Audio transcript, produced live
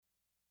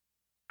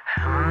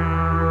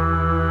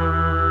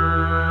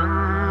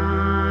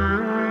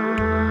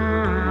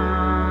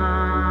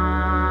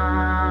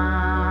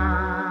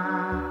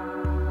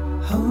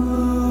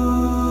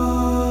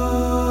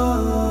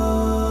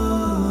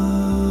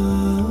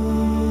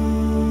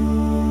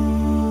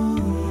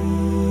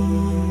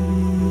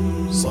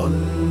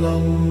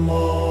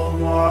الله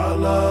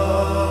على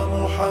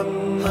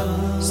محمد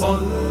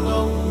صلى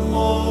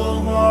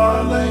الله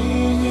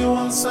عليه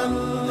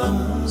وسلم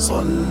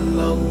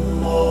صلى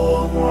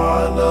الله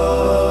على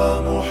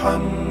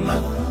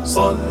محمد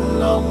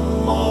صلى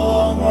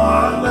الله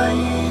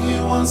عليه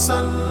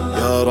وسلم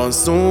يا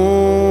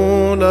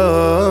رسول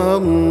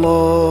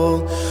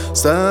الله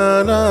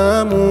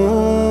سلام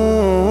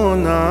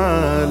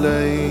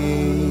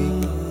عليك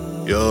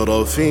يا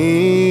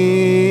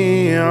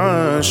رفيع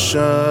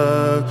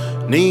الشان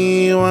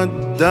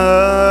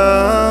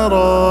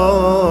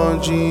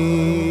والدرج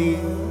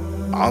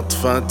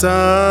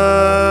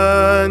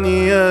عطفتان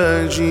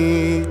يا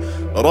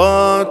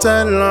جيرات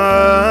العالم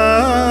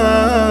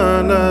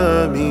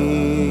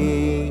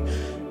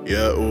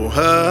يا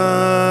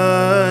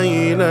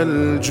أهيل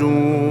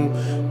الجود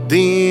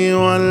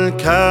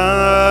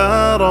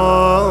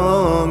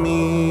والكرم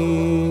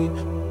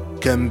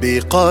كم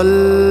بقلبي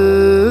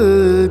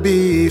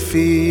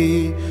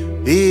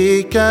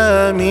فيك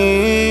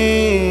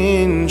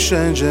من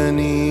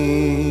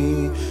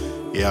شجني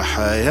يا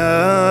حياة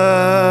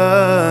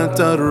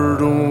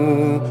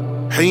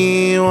الروح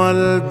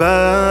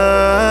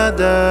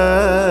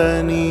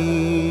والبدن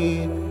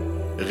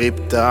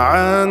غبت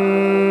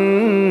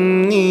عني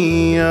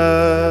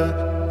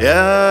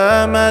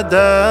يا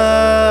مدى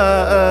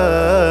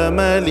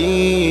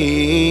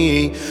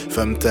أملي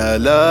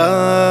فامتلأ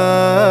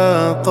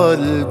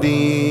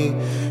قلبي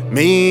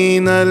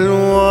من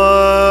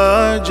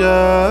الوجل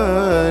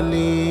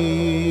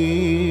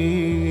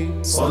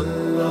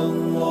صلى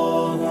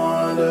الله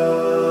على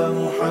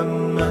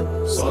محمد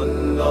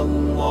صلى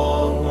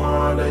الله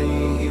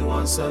عليه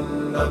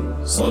وسلم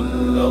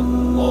صلى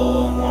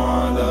الله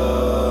على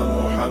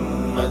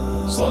محمد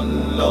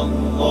صلى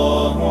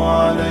الله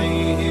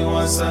عليه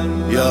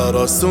وسلم يا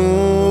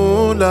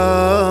رسول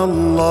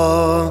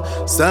الله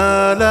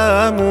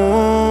سلام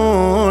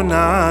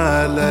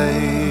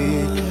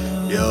عليك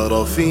يا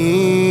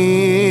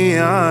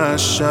رفيع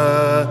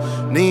الشان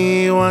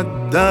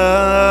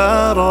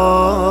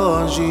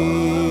والدرج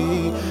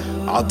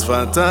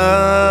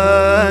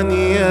عطفتان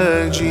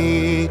يا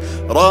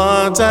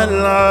جيرات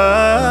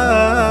العالم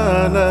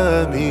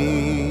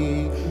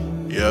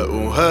يا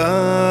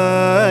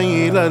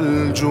أهيل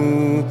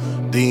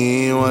الجود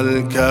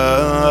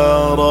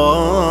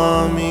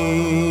والكرم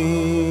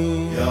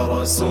يا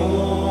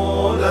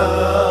رسول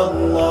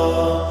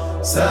الله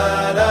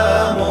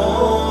سلام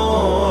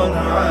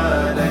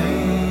عليك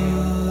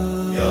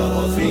يا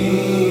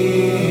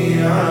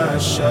رفيع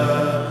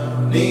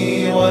الشان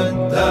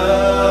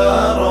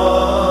والدرج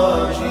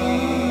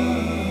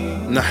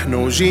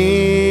نحن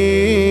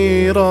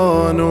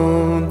جيران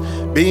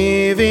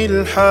بذي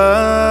الحرم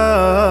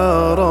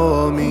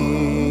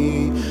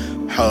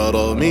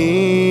حرم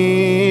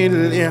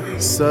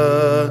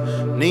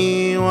الإحسان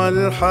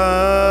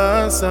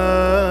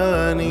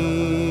والحسن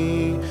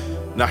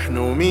نحن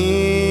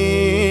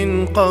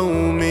من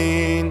قوم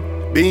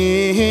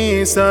به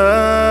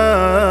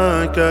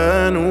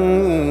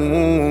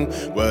سكنوا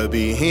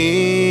وبه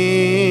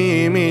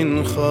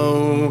من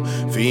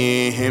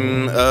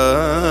خوفهم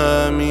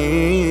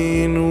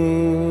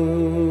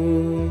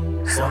آمنوا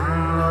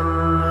صلى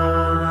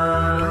الله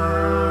على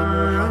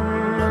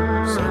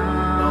محمد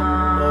صلى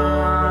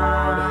الله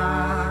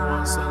عليه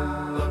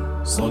وسلم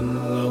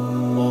صلى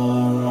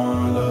الله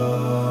على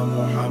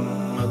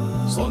محمد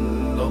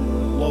صلى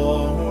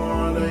الله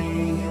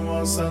عليه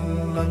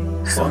وسلم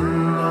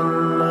صلى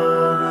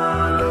الله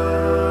على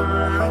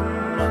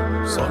محمد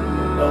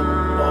صلى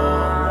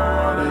الله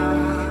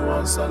عليه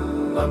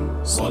وسلم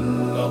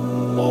صلى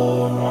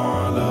الله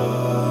على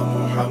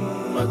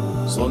محمد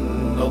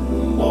صلى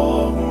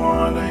الله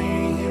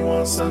عليه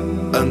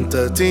وسلم أنت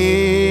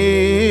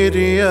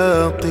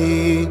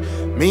ترياقي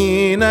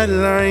من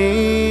العلل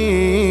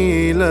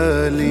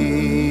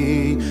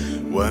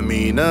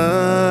ومن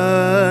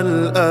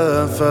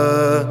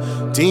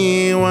الآفات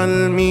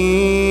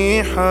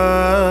والمحن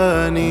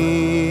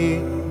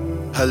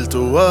هل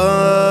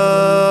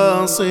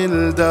تواصل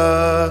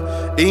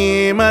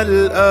دائم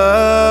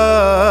الآلام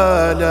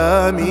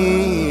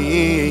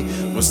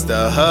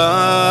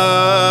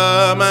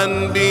مستهاما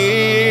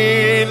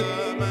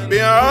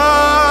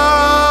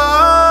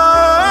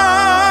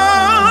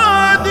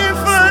بالبعاد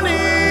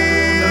فني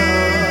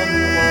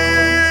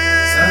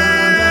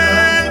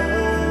سلام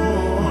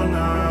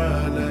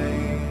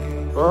عليك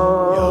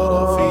يا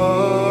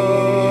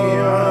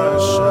رفيع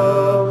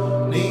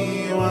الشان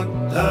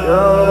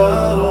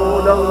والدرج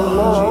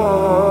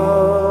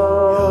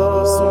يا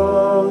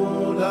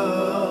رسول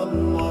الله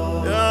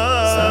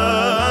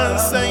يا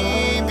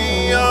سيدي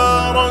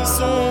يا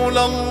رسول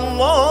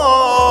الله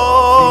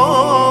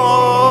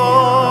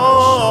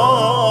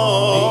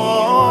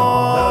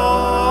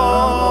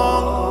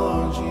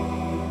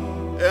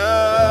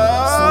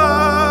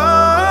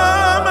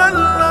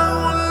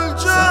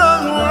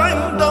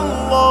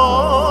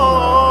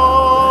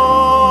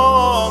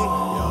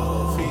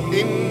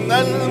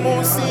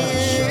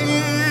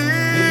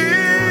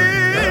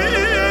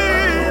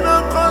المسيء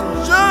قد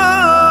جاءوا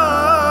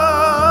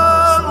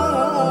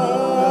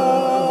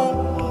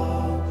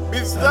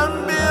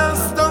الذنب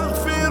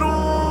يستغفرون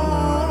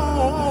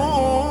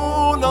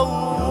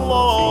الله.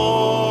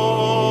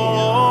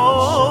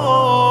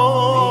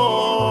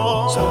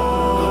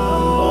 صلى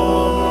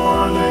الله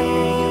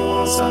عليه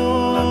وسلم.